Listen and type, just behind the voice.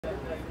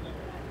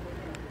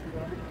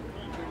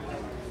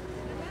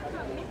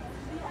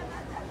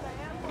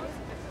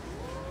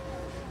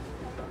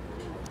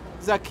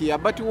Zakia,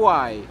 but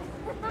why?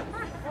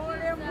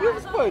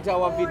 You've spoiled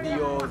our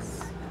videos.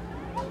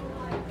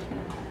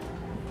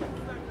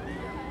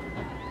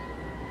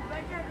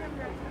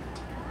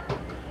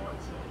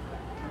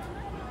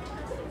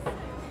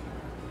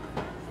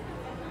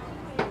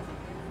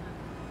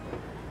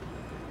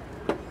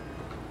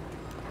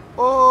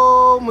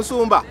 Oh,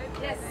 Musumba.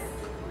 Yes.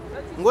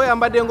 Ngoya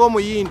mbadde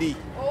ng'omuyindi.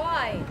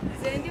 Why?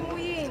 Zendi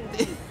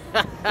muyindi.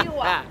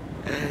 Iwa.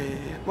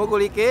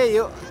 Mukulike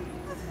eyo.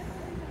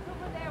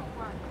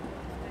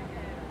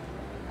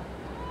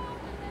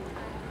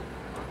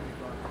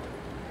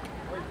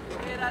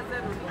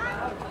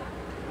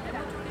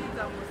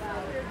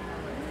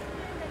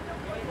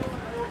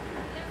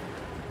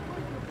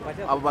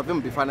 Abo bave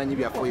mu bifaananyi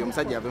byaffe oyo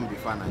omusajja ave mu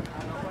bifaananyi.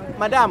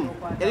 Madam,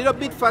 a little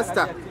bit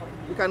faster.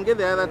 You can get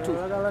the other two.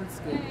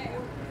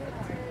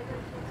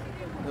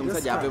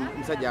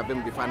 Omusajja ave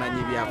mu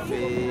bifaananyi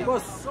byaffe.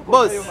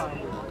 Boss.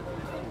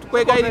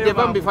 Tukwegayiridde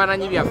va mu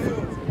bifaananyi byaffe.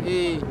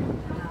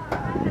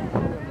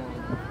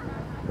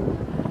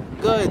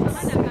 Good.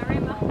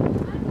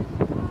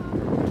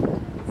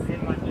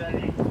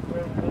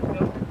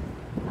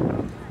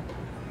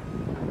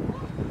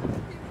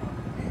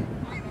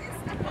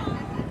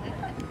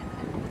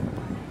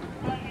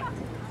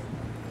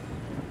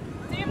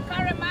 Team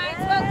Karema,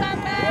 welcome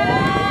back.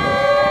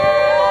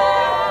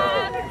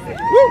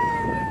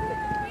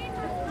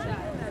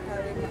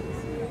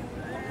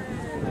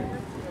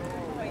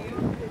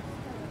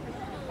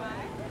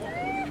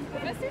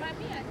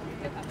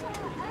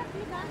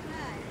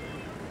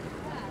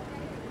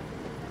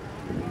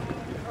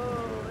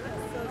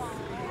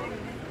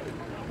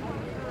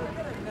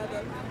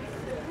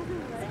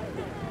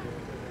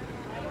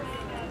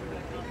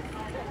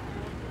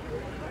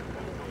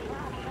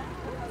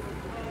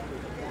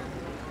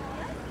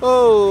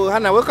 Oh,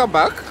 Hannah, welcome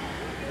back.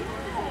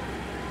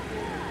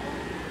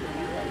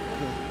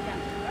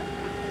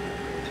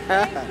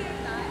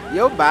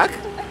 You're back?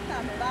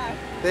 I'm back.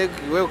 Thank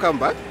you. Welcome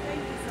back.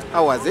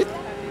 How was it?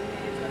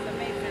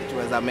 It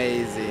was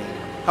amazing.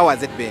 How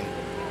has it been?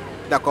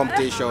 The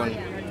competition.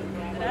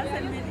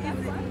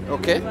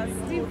 Okay.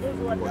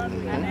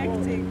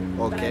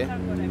 Okay.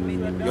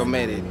 You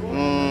made it.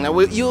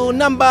 You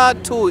number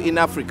 2 in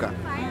Africa.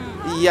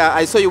 Yeah,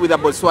 I saw you with a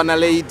Botswana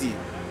lady.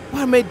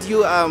 What made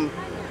you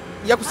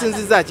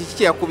yakusinziza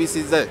kiki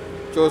yakubisiza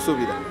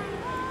kyosubira?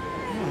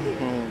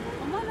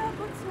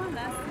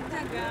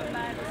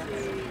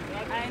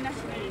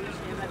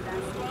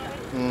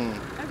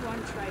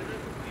 Everyone tried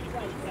it,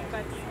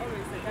 but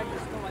always that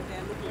is not what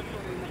they're looking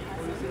for in the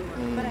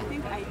person. But I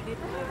think I did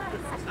well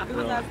because I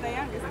was the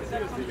youngest in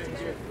that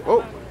competition.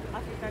 Oh.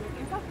 African,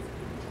 in fact,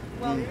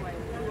 worldwide,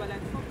 we were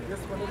like 4 people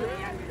the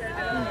youngest.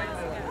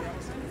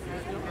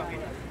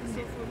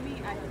 So for me,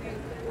 I think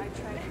I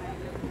tried my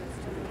best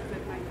to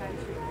represent my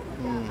country.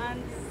 And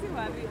see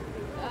what we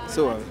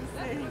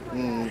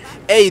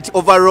 8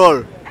 overall.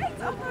 8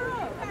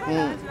 overall.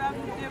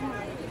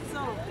 So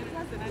it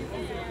was a nice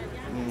thing.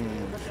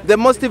 The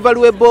most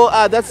valuable,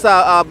 that's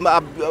a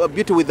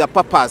beauty with a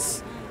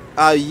purpose.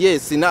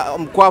 Yes, in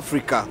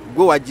Africa,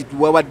 go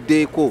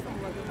wajitwawadeko.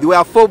 There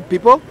were 4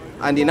 people,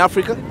 and in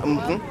Africa,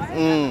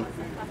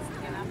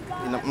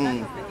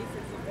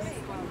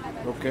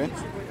 okay.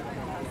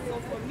 So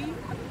for me,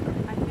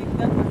 I think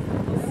that was the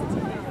most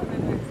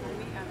significant for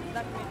me, and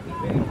that made me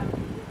very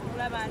happy.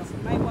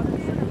 My work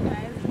is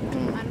recognized,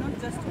 and not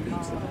just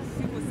beach.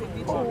 People say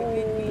beach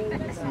with me,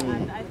 and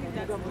I think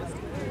that's the most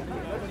important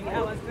for me.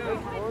 I was very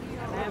happy,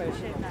 and I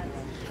appreciate that.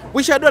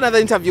 We shall do another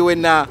interview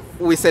when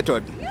we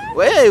settled.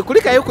 Hey,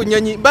 kulika yo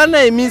kunyonyi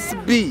bana Miss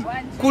B.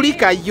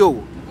 Kulika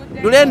yo.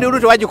 Dulende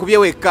uluto waji kubye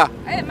weka.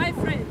 Hey, my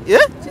friend.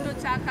 Yeah? Chino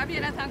cha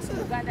kabira thanks to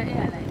Uganda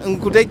Airlines.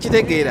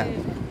 Nkutekitegera.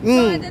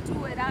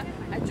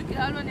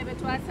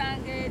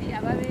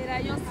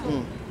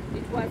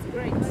 It was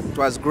great. It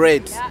was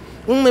great.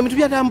 Ebitu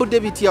byatambudde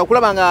bitya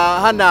okulaba nga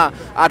Hannah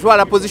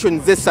atwala position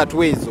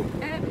z'essatu ezo.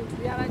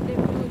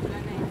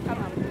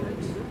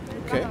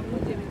 Okay.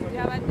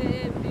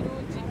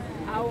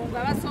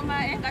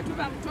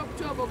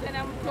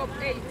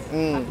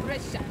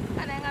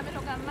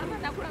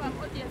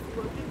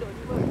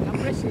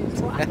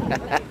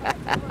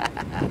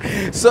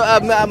 So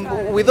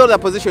with all the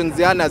positions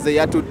Hannah ze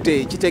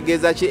yatutte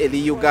kitegeeza ki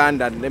eri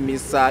Uganda ne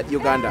Miss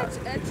Uganda?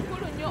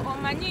 Ekikulu nnyo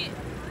omanyi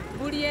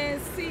buli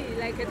ensi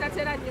like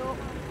etatera nnyo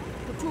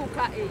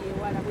kutuuka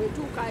ewala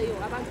bwetuukayo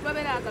abantu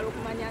babeera agala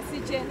okumanya nsi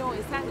kyeno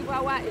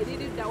esangibwawa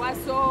eriridda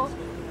waso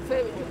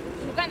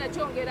Uganda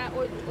kyongera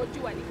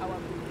ogiwanika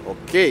waggulu.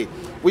 Okay,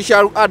 we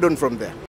shall add on from there.